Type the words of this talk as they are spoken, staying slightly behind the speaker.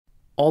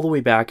All the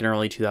way back in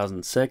early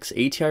 2006,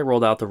 ATI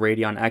rolled out the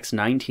Radeon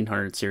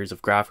X1900 series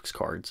of graphics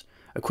cards.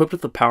 Equipped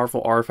with a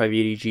powerful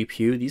R580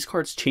 GPU, these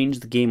cards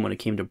changed the game when it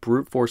came to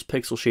brute force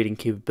pixel shading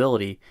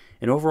capability,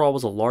 and overall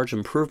was a large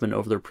improvement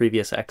over their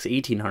previous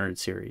X1800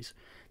 series.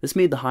 This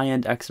made the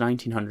high-end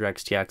X1900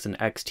 XTX and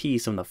XT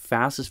some of the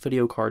fastest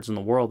video cards in the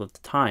world at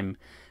the time,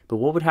 but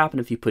what would happen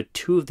if you put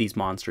two of these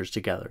monsters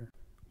together?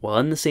 Well,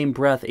 in the same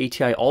breath,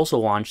 ATI also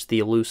launched the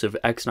elusive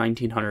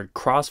X1900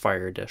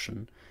 CrossFire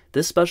edition.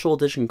 This special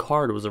edition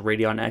card was a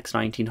Radeon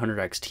X1900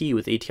 XT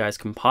with ATI's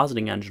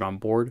compositing engine on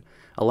board,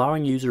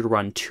 allowing a user to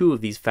run two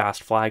of these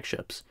fast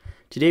flagships.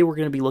 Today we're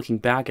going to be looking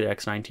back at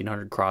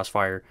X1900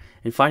 CrossFire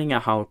and finding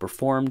out how it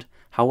performed,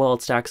 how well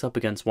it stacks up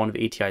against one of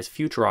ATI's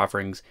future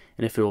offerings,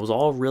 and if it was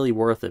all really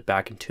worth it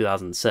back in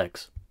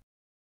 2006.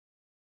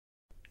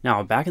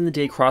 Now, back in the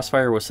day,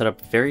 CrossFire was set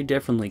up very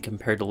differently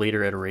compared to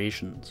later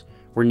iterations.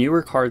 Where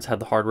newer cards had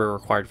the hardware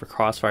required for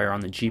CrossFire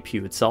on the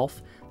GPU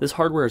itself, this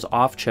hardware is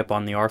off-chip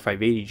on the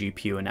R580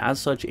 GPU, and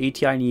as such,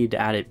 ATI needed to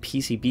add it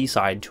PCB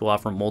side to allow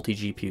for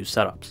multi-GPU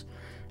setups.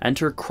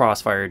 Enter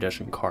CrossFire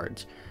Edition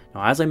cards.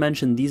 Now, as I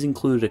mentioned, these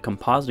included a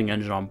compositing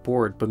engine on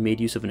board, but made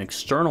use of an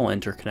external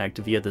interconnect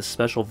via this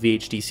special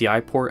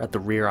VHDCI port at the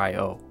rear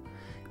I/O.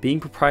 Being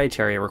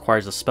proprietary, it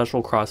requires a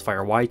special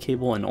CrossFire Y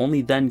cable, and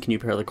only then can you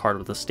pair the card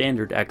with a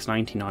standard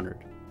X1900.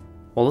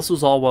 While this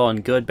was all well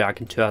and good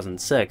back in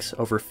 2006,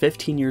 over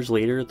 15 years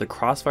later, the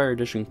CrossFire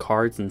Edition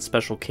cards and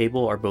special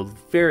cable are both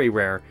very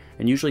rare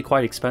and usually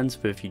quite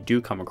expensive if you do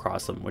come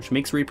across them, which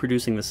makes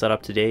reproducing the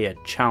setup today a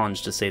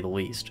challenge to say the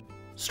least.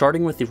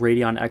 Starting with the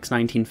Radeon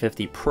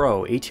X1950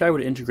 Pro, ATI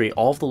would integrate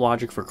all of the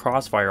logic for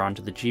CrossFire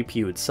onto the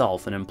GPU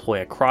itself and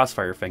employ a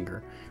CrossFire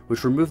finger,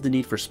 which removed the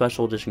need for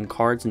special edition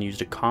cards and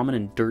used a common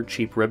and dirt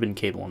cheap ribbon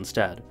cable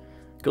instead.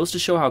 Goes to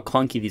show how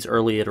clunky these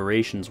early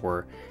iterations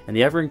were, and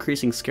the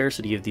ever-increasing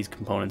scarcity of these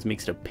components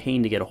makes it a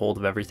pain to get a hold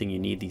of everything you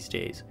need these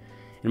days.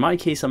 In my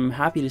case, I'm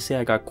happy to say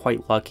I got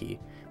quite lucky.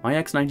 My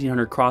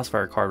X1900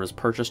 CrossFire card was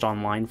purchased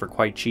online for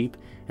quite cheap,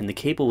 and the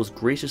cable was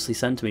graciously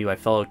sent to me by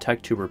fellow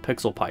tech tuber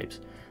Pixel Pipes,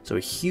 so a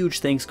huge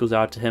thanks goes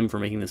out to him for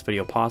making this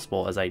video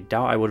possible, as I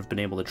doubt I would have been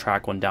able to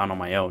track one down on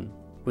my own.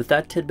 With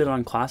that tidbit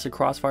on classic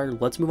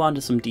CrossFire, let's move on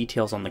to some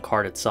details on the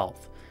card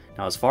itself.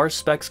 Now, as far as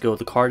specs go,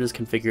 the card is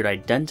configured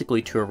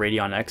identically to a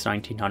Radeon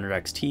X1900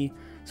 XT,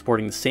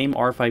 supporting the same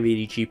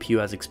R580 GPU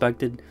as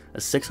expected, a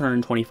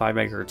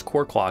 625MHz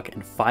core clock,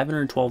 and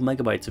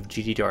 512MB of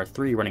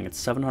GDDR3 running at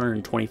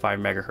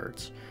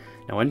 725MHz.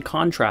 Now, in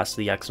contrast to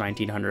the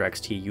X1900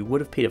 XT, you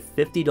would have paid a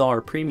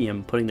 $50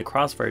 premium, putting the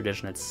CrossFire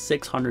edition at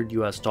 $600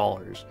 US.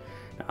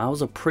 Now, that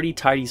was a pretty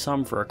tidy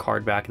sum for a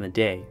card back in the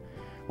day.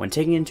 When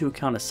taking into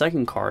account a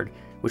second card,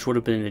 which would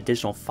have been an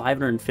additional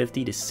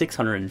 $550 to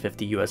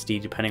 $650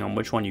 USD depending on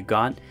which one you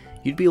got,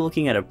 you'd be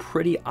looking at a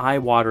pretty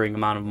eye-watering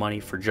amount of money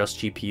for just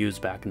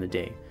GPUs back in the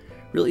day.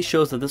 Really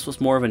shows that this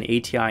was more of an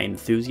ATI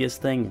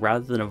enthusiast thing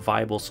rather than a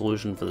viable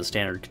solution for the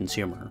standard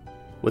consumer.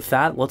 With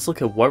that, let's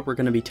look at what we're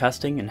going to be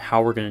testing and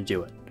how we're going to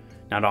do it.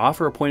 Now, to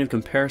offer a point of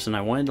comparison,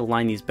 I wanted to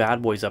line these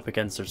bad boys up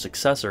against their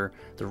successor,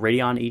 the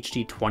Radeon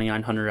HD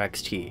 2900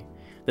 XT.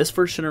 This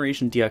first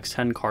generation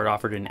DX10 card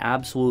offered an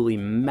absolutely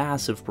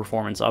massive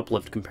performance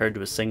uplift compared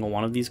to a single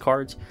one of these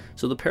cards,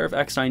 so the pair of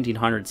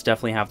X1900s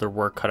definitely have their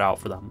work cut out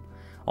for them.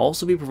 I'll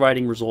also be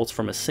providing results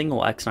from a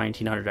single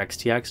X1900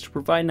 XTX to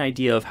provide an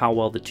idea of how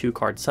well the two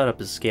card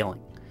setup is scaling.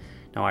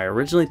 Now, I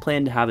originally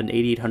planned to have an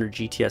 8800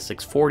 GTS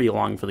 640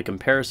 along for the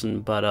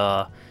comparison,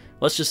 but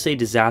let's just say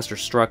disaster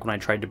struck when I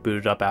tried to boot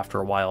it up after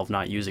a while of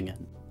not using it.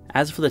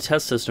 As for the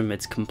test system,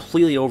 it's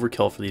completely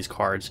overkill for these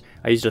cards.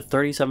 I used a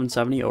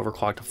 3770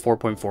 overclocked to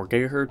 4.4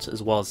 GHz,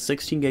 as well as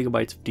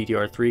 16GB of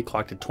DDR3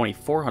 clocked to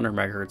 2400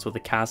 MHz with a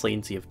CAS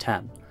latency of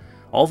 10.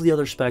 All of the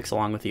other specs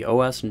along with the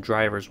OS and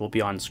drivers will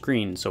be on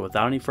screen, so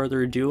without any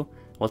further ado,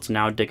 let's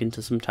now dig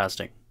into some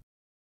testing.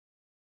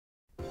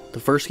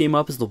 The first game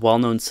up is the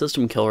well-known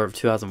system killer of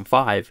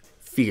 2005,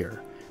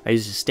 Fear. I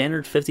used a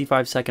standard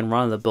 55-second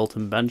run of the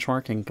built-in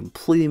benchmark and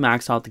completely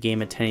maxed out the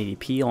game at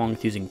 1080p along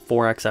with using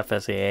 4x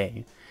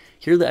FSAA.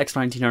 Here the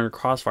X1900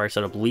 CrossFire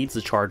setup leads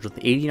the charge with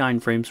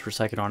 89 frames per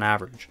second on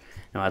average.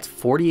 Now that's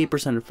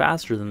 48%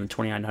 faster than the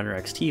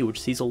 2900 XT,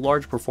 which sees a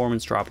large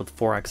performance drop with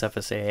 4x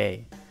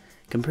FSAA.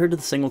 Compared to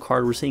the single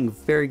card, we're seeing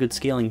very good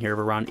scaling here of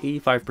around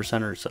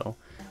 85% or so.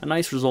 A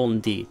nice result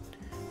indeed.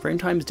 Frame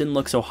times didn't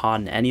look so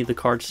hot in any of the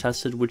cards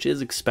tested, which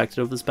is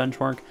expected of this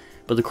benchmark,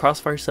 but the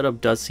CrossFire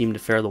setup does seem to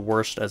fare the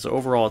worst, as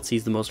overall it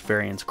sees the most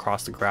variance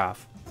across the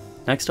graph.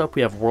 Next up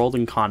we have World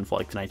and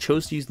Conflict, and I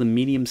chose to use the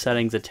medium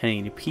settings at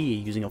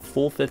 1080p using a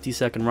full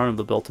 50-second run of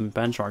the built-in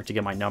benchmark to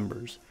get my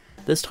numbers.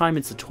 This time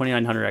it's the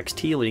 2900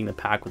 XT leading the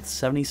pack with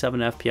 77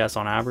 FPS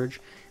on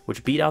average,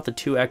 which beat out the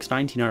two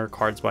X1900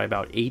 cards by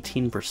about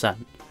 18%.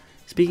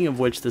 Speaking of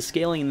which, the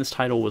scaling in this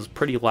title was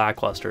pretty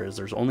lackluster, as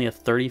there's only a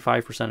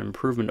 35%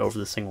 improvement over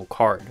the single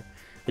card.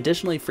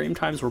 Additionally, frame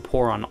times were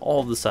poor on all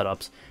of the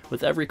setups,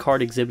 with every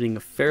card exhibiting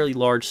fairly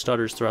large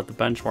stutters throughout the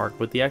benchmark,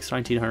 with the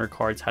X1900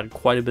 cards had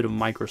quite a bit of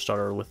micro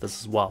stutter with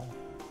this as well.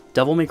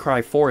 Devil May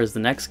Cry 4 is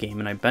the next game,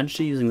 and I benched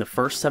it using the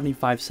first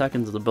 75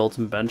 seconds of the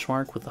built-in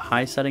benchmark with the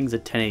high settings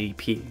at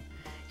 1080p.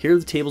 Here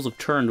the tables have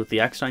turned, with the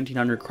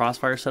X1900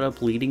 CrossFire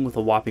setup leading with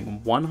a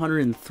whopping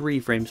 103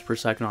 frames per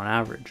second on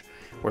average,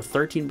 or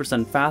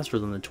 13% faster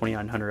than the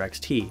 2900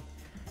 XT.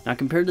 Now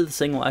compared to the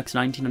single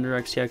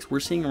X1900 XTX, we're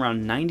seeing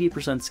around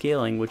 90%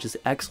 scaling, which is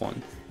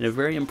excellent, and a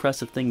very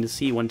impressive thing to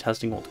see when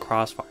testing old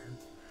CrossFire.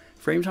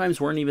 Frame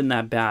times weren't even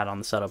that bad on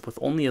the setup, with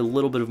only a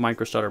little bit of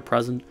microstutter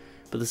present,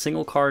 but the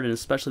single card and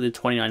especially the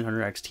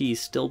 2900 XT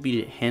still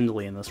beat it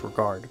handily in this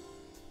regard.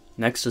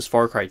 Next is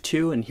Far Cry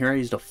 2, and here I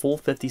used a full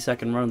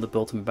 50-second run of the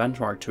built-in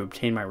benchmark to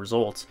obtain my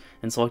results,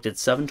 and selected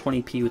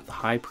 720p with the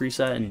high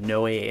preset and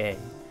no AA.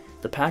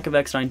 The pack of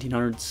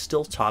X1900s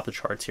still top the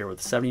charts here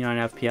with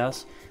 79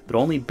 FPS, but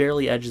only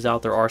barely edges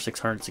out their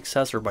R600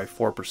 successor by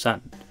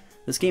 4%.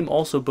 This game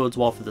also bodes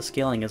well for the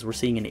scaling, as we're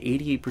seeing an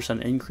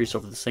 88% increase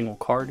over the single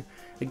card,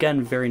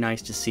 again very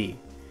nice to see.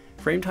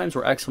 Frame times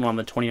were excellent on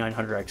the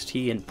 2900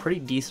 XT and pretty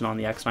decent on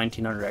the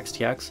X1900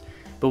 XTX,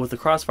 but with the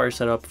CrossFire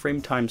setup,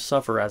 frame times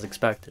suffer as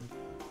expected.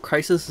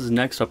 Crysis is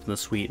next up in the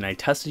suite, and I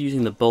tested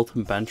using the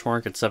built-in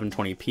benchmark at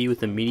 720p with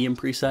the medium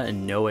preset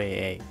and no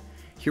AA.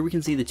 Here we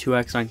can see the two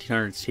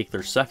X1900s take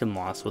their second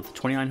loss, with the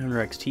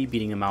 2900 XT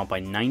beating them out by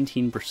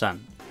 19%.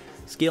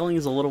 Scaling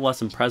is a little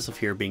less impressive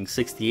here, being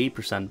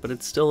 68%, but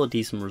it's still a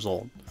decent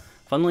result.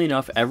 Funnily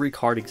enough, every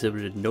card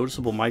exhibited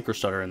noticeable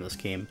microstutter in this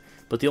game,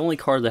 but the only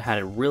card that had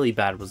it really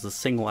bad was the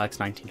single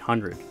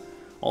X1900.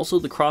 Also,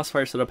 the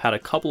CrossFire setup had a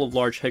couple of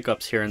large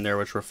hiccups here and there,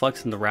 which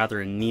reflects in the rather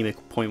anemic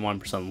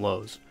 0.1%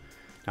 lows.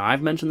 Now,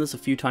 I've mentioned this a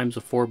few times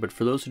before, but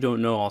for those who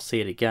don't know, I'll say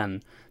it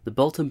again. The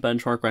built-in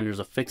benchmark renders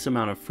a fixed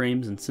amount of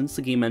frames, and since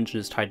the game engine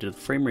is tied to the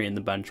frame rate in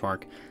the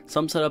benchmark,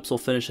 some setups will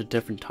finish at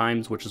different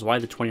times, which is why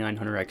the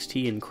 2900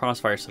 XT and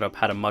CrossFire setup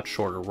had a much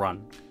shorter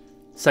run.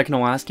 Second to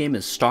last game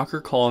is Stalker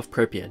Call of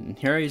Pripyat, and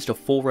here I used a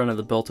full run of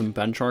the built-in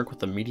benchmark with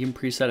the medium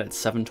preset at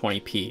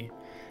 720p.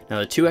 Now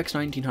the two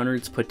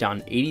X1900s put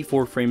down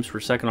 84 frames per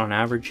second on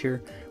average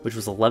here, which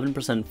was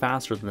 11%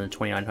 faster than the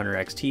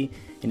 2900 XT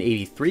and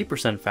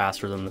 83%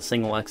 faster than the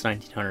single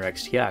X1900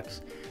 XTX.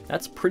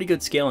 That's pretty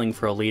good scaling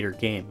for a later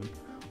game.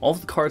 All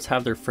of the cards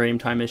have their frame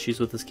time issues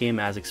with this game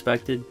as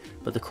expected,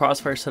 but the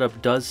CrossFire setup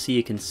does see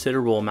a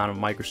considerable amount of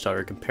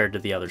microstutter compared to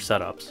the other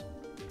setups.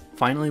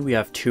 Finally, we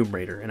have Tomb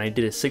Raider, and I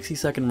did a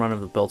 60-second run of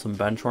the built-in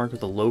benchmark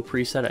with a low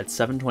preset at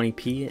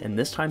 720p, and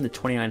this time the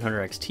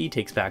 2900 XT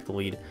takes back the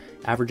lead,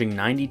 averaging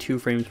 92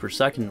 frames per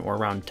second, or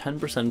around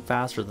 10%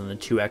 faster than the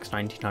two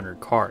X1900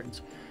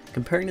 cards.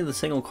 Comparing to the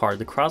single card,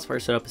 the CrossFire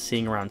setup is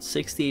seeing around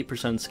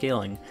 68%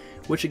 scaling,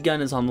 which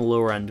again is on the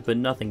lower end, but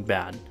nothing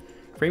bad.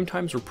 Frame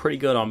times were pretty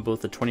good on both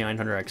the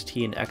 2900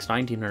 XT and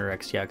X1900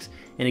 XTX,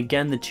 and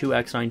again the two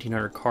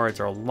X1900 cards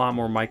are a lot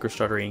more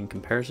microstuttery in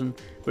comparison,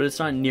 but it's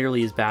not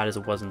nearly as bad as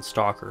it was in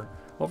Stalker.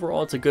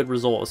 Overall, it's a good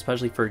result,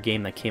 especially for a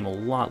game that came a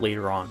lot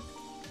later on.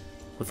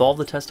 With all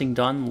the testing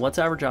done, let's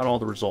average out all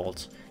the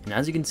results, and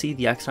as you can see,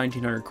 the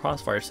X1900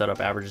 CrossFire setup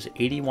averages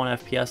 81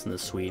 FPS in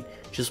this suite,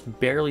 just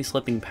barely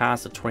slipping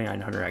past the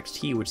 2900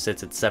 XT, which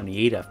sits at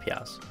 78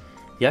 FPS.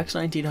 The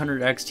X1900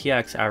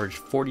 XTX averaged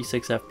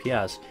 46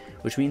 FPS,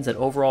 which means that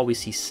overall we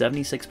see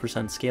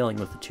 76% scaling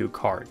with the two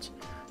cards.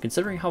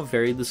 Considering how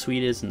varied the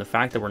suite is and the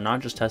fact that we're not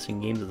just testing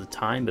games of the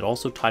time but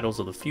also titles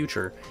of the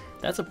future,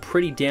 that's a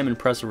pretty damn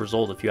impressive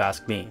result if you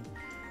ask me.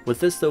 With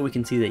this though, we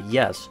can see that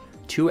yes,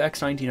 two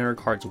X1900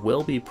 cards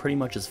will be pretty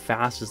much as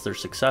fast as their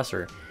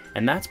successor,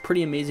 and that's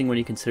pretty amazing when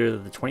you consider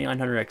that the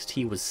 2900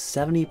 XT was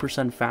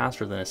 70%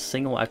 faster than a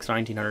single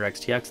X1900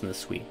 XTX in this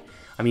suite.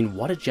 I mean,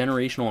 what a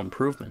generational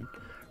improvement.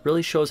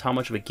 Really shows how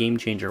much of a game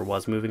changer it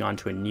was moving on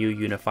to a new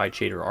unified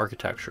shader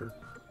architecture.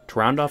 To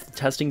round off the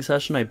testing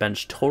session, I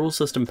benched total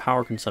system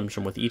power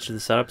consumption with each of the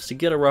setups to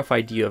get a rough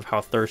idea of how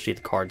thirsty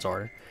the cards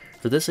are.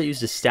 For this, I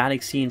used a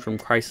static scene from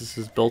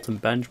Crysis's built-in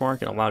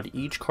benchmark and allowed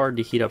each card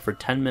to heat up for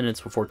 10 minutes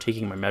before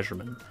taking my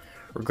measurement.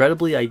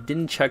 Regrettably, I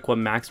didn't check what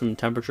maximum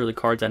temperature the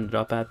cards ended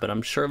up at, but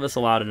I'm sure this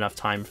allowed enough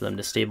time for them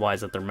to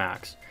stabilize at their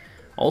max.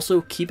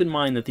 Also, keep in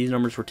mind that these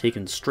numbers were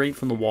taken straight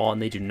from the wall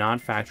and they do not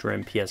factor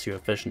in PSU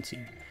efficiency.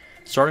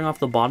 Starting off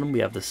the bottom, we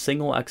have the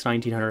single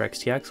X1900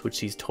 XTX, which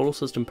sees total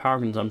system power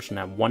consumption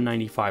at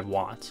 195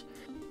 watts.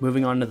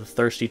 Moving on to the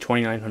thirsty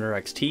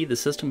 2900 XT, the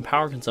system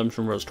power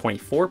consumption rose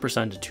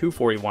 24% to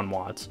 241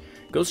 watts.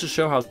 It goes to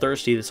show how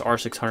thirsty this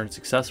R600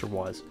 successor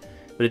was.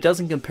 But it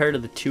doesn't compare to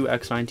the two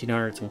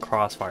X1900s in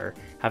CrossFire,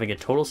 having a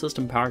total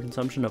system power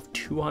consumption of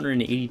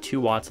 282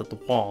 watts at the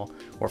wall,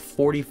 or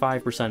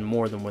 45%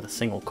 more than with a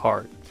single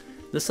card.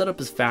 This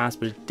setup is fast,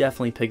 but it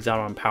definitely pigs out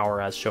on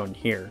power as shown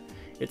here.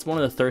 It's one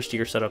of the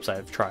thirstier setups I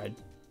have tried.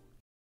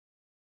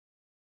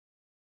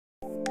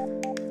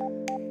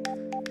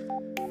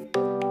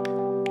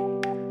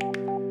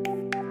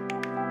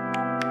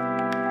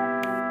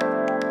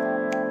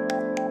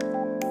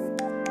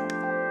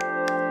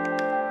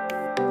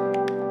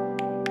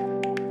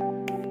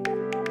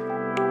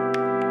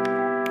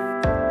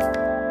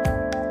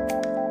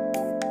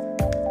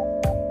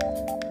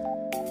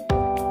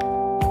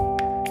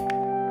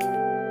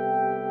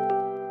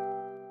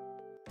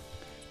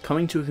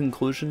 coming to a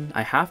conclusion,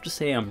 I have to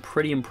say I'm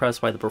pretty impressed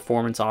by the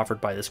performance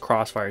offered by this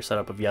CrossFire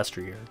setup of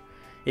yesteryear.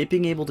 It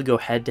being able to go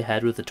head to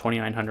head with the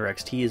 2900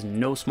 XT is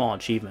no small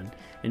achievement,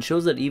 and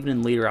shows that even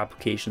in later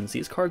applications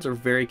these cards are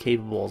very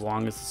capable as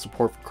long as the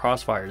support for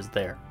CrossFire is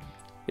there.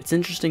 It's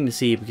interesting to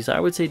see because I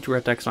would say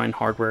DirectX 9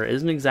 hardware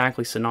isn't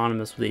exactly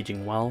synonymous with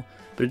aging well,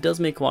 but it does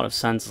make a lot of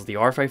sense as the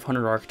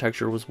R500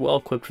 architecture was well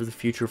equipped for the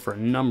future for a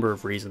number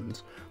of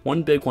reasons,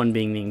 one big one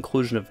being the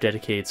inclusion of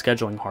dedicated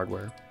scheduling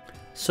hardware.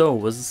 So,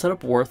 was the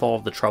setup worth all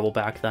of the trouble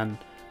back then?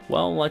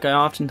 Well, like I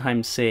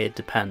oftentimes say, it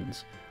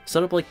depends. A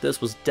setup like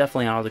this was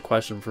definitely out of the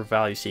question for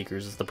value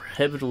seekers, as the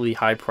prohibitively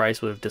high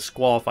price would have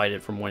disqualified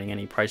it from winning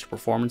any price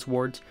performance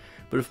awards,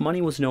 but if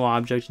money was no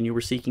object and you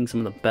were seeking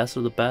some of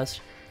the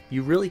best,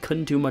 you really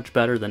couldn't do much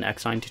better than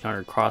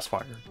X1900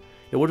 CrossFire.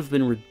 It would have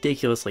been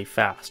ridiculously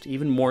fast,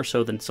 even more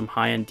so than some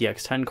high-end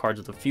DX10 cards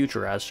of the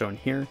future as shown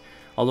here,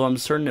 although I'm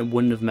certain it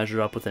wouldn't have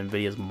measured up with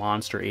Nvidia's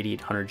monster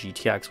 8800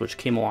 GTX, which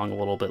came along a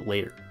little bit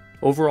later.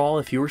 Overall,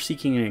 if you were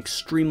seeking an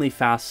extremely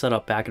fast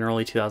setup back in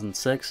early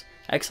 2006,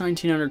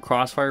 X1900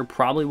 CrossFire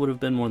probably would have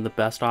been one of the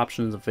best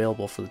options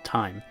available for the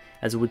time,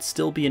 as it would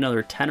still be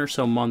another 10 or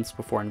so months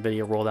before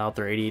Nvidia rolled out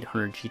their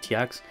 8800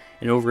 GTX,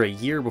 and over a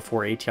year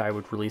before ATI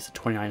would release the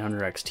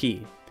 2900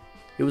 XT.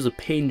 It was a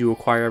pain to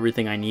acquire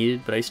everything I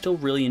needed, but I still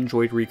really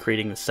enjoyed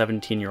recreating the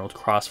 17-year-old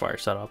CrossFire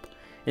setup.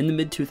 In the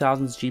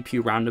mid-2000s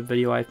GPU roundup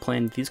video I've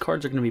planned, these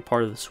cards are going to be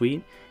part of the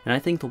suite, and I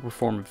think they'll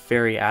perform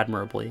very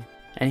admirably.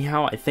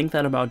 Anyhow, I think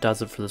that about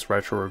does it for this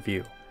retro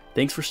review.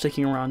 Thanks for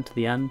sticking around to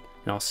the end,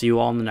 and I'll see you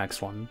all in the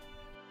next one.